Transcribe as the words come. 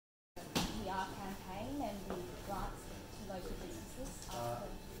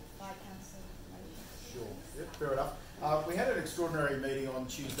extraordinary meeting on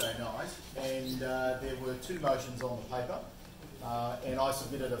Tuesday night, and there were two motions on the paper, and I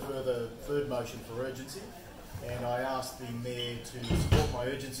submitted a third motion for urgency, and I asked the Mayor to support my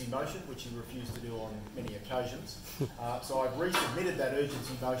urgency motion, which he refused to do on many occasions. So I've resubmitted that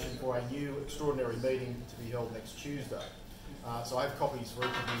urgency motion for a new extraordinary meeting to be held next Tuesday. So I have copies for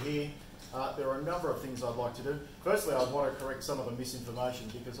each of you here. There are a number of things I'd like to do. Firstly, I want to correct some of the misinformation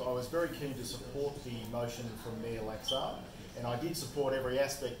because I was very keen to support the motion from Mayor Laxar, and I did support every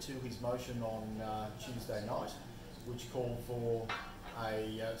aspect to his motion on Tuesday night, which called for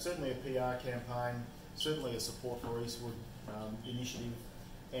certainly a PR campaign, certainly a support for Eastwood initiative,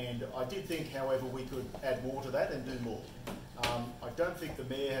 and I did think, however, we could add more to that and do more. I don't think the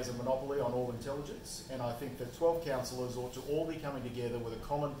Mayor has a monopoly on all intelligence, and I think that 12 councillors ought to all be coming together with a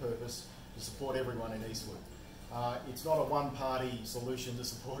common purpose to support everyone in Eastwood. It's not a one-party solution to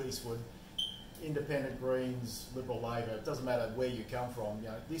support Eastwood. Independent, Greens, Liberal, Labor, it doesn't matter where you come from. You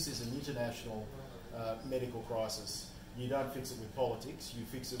know, this is an international medical crisis. You don't fix it with politics, you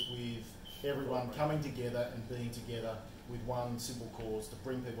fix it with everyone coming together and being together with one simple cause to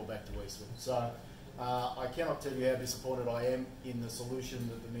bring people back to Eastwood. So I cannot tell you how disappointed I am in the solution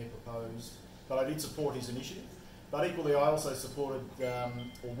that the Mayor proposed, but I did support his initiative. But equally, I also supported,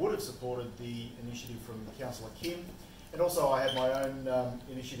 or would have supported, the initiative from Councillor Kim. And also I had my own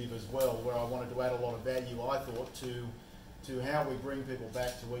initiative as well, where I wanted to add a lot of value, I thought, to how we bring people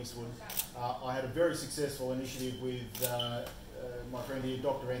back to Eastwood. I had a very successful initiative with my friend here,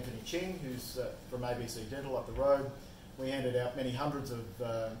 Dr. Anthony Cheng, who's from ABC Dental up the road. We handed out many hundreds of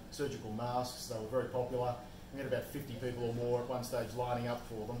surgical masks. They were very popular. We had about 50 people or more at one stage lining up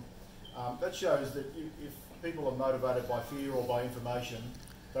for them. That shows that if people are motivated by fear or by information,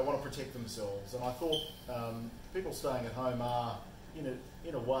 they want to protect themselves. And I thought people staying at home are,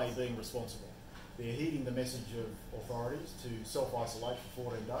 in a way, being responsible. They're heeding the message of authorities to self-isolate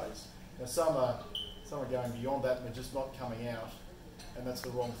for 14 days. Now, some are going beyond that and they're just not coming out, and that's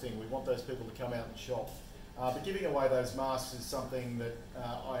the wrong thing. We want those people to come out and shop. But giving away those masks is something that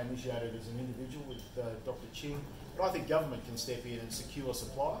I initiated as an individual with Dr. Ching. But I think government can step in and secure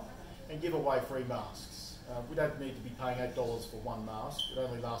supply and give away free masks. We don't need to be paying $8 for one mask. It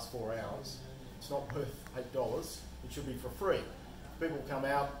only lasts 4 hours. It's not worth $8. It should be for free. People come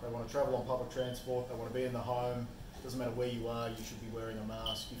out, they want to travel on public transport, they want to be in the home. It doesn't matter where you are, you should be wearing a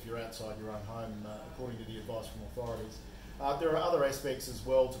mask if you're outside your own home, according to the advice from authorities. There are other aspects as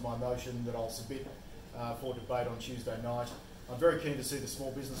well to my motion that I'll submit for debate on Tuesday night. I'm very keen to see the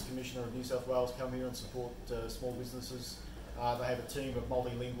Small Business Commissioner of New South Wales come here and support small businesses. They have a team of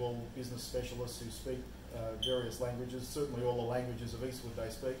multilingual business specialists who speak various languages, certainly all the languages of Eastwood they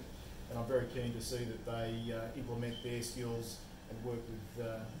speak, and I'm very keen to see that they implement their skills and work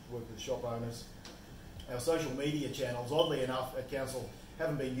with shop owners. Our social media channels, oddly enough, at Council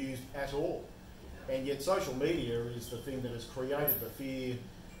haven't been used at all, and yet social media is the thing that has created the fear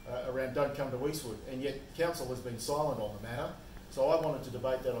around don't come to Eastwood, and yet Council has been silent on the matter. So I wanted to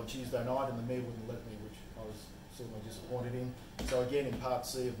debate that on Tuesday night and the Mayor wouldn't let me, which I was certainly disappointed in. So again, in part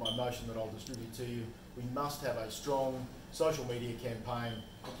C of my motion that I'll distribute to you, we must have a strong social media campaign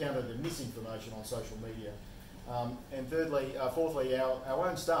to counter the misinformation on social media. And fourthly, our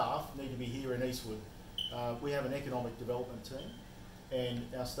own staff need to be here in Eastwood. We have an economic development team, and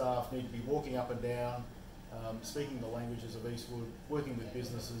our staff need to be walking up and down, speaking the languages of Eastwood, working with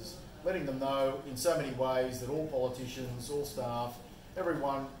businesses, letting them know in so many ways that all politicians, all staff,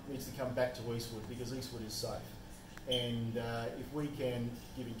 everyone needs to come back to Eastwood because Eastwood is safe. And if we can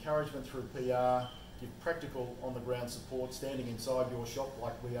give encouragement through PR, give practical on-the-ground support, standing inside your shop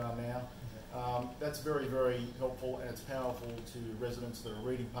like we are now, that's very, very helpful, and it's powerful to residents that are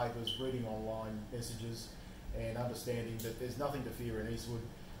reading papers, reading online messages, and understanding that there's nothing to fear in Eastwood.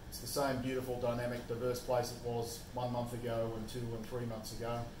 It's the same beautiful, dynamic, diverse place it was 1 month ago and 2 and 3 months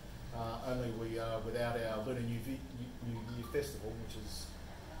ago. Only we are without our Lunar New Year Festival, which is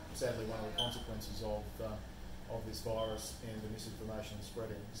sadly one of the consequences of this virus and the misinformation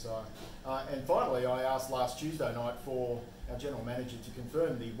spreading. So, and finally, I asked last Tuesday night for our General Manager to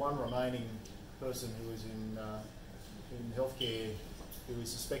confirm the one remaining person who is in healthcare who is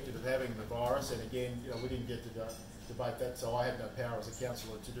suspected of having the virus, and again, we didn't get to debate that, so I had no power as a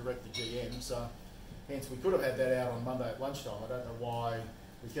councillor to direct the GM, so hence we could have had that out on Monday at lunchtime. I don't know why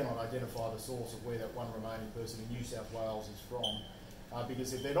we cannot identify the source of where that one remaining person in New South Wales is from,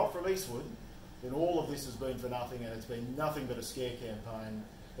 because if they're not from Eastwood, then all of this has been for nothing, and it's been nothing but a scare campaign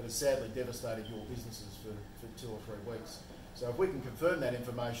that has sadly devastated your businesses for 2 or 3 weeks. So if we can confirm that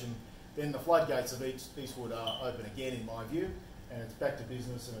information, then the floodgates of Eastwood are open again, in my view, and it's back to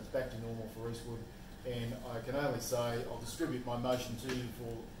business and it's back to normal for Eastwood. and I can only say I'll distribute my motion to you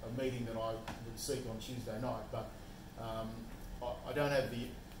for a meeting that I would seek on Tuesday night, but I don't have the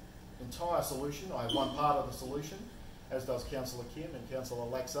entire solution. I have one part of the solution, as does Councillor Kim and Councillor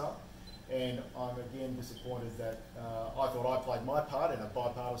Laxar, and I'm again disappointed that I thought I played my part in a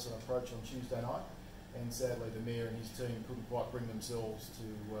bipartisan approach on Tuesday night, and sadly the Mayor and his team couldn't quite bring themselves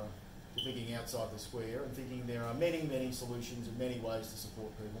to thinking outside the square and thinking there are many, many solutions and many ways to support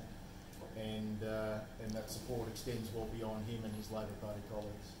people, and that support extends well beyond him and his Labor Party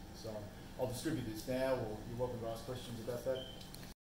colleagues. So I'll distribute this now, or you're welcome to ask questions about that.